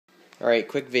Alright,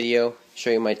 quick video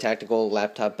showing my tactical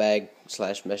laptop bag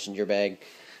slash messenger bag.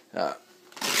 I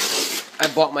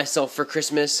bought myself for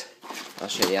Christmas. I'll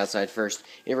show you the outside first.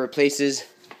 It replaces,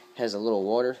 has a little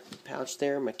water pouch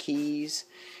there, my keys.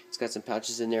 It's got some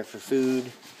pouches in there for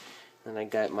food. And I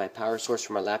got my power source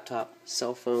for my laptop,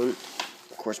 cell phone,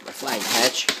 of course my flag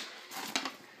patch.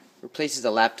 Replaces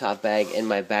the laptop bag and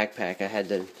my backpack. I had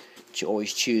to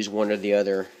always choose one or the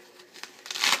other.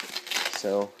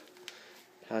 So,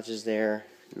 pouches there,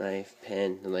 knife,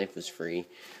 pen, the knife was free,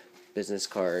 business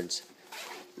cards,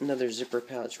 another zipper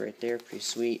pouch right there, pretty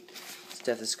sweet,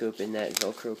 stethoscope in that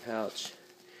Velcro pouch,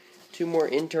 two more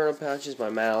internal pouches, my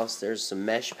mouse, there's some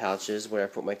mesh pouches where I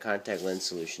put my contact lens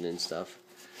solution and stuff,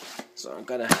 so I'm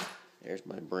gonna, there's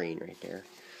my brain right there,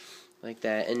 like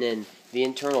that, and then the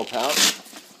internal pouch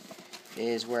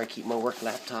is where I keep my work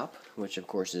laptop, which of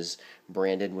course is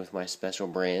branded with my special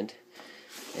brand.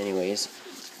 Anyways,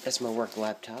 that's my work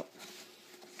laptop.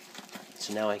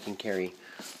 So now I can carry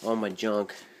all my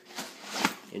junk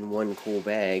in one cool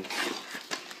bag.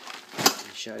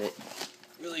 Shut it.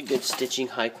 Really good stitching,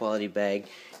 high quality bag.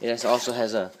 It also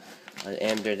has an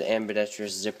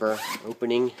ambidextrous zipper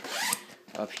opening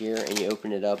up here, and you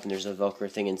open it up and there's a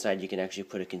Velcro thing inside. You can actually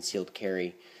put a concealed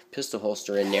carry pistol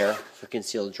holster in there for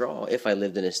concealed draw if I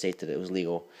lived in a state that it was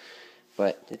legal,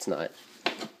 but it's not.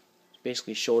 It's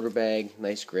basically shoulder bag,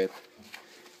 nice grip.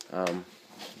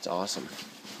 It's awesome.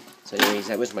 So anyways,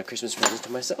 that was my Christmas present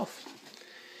to myself.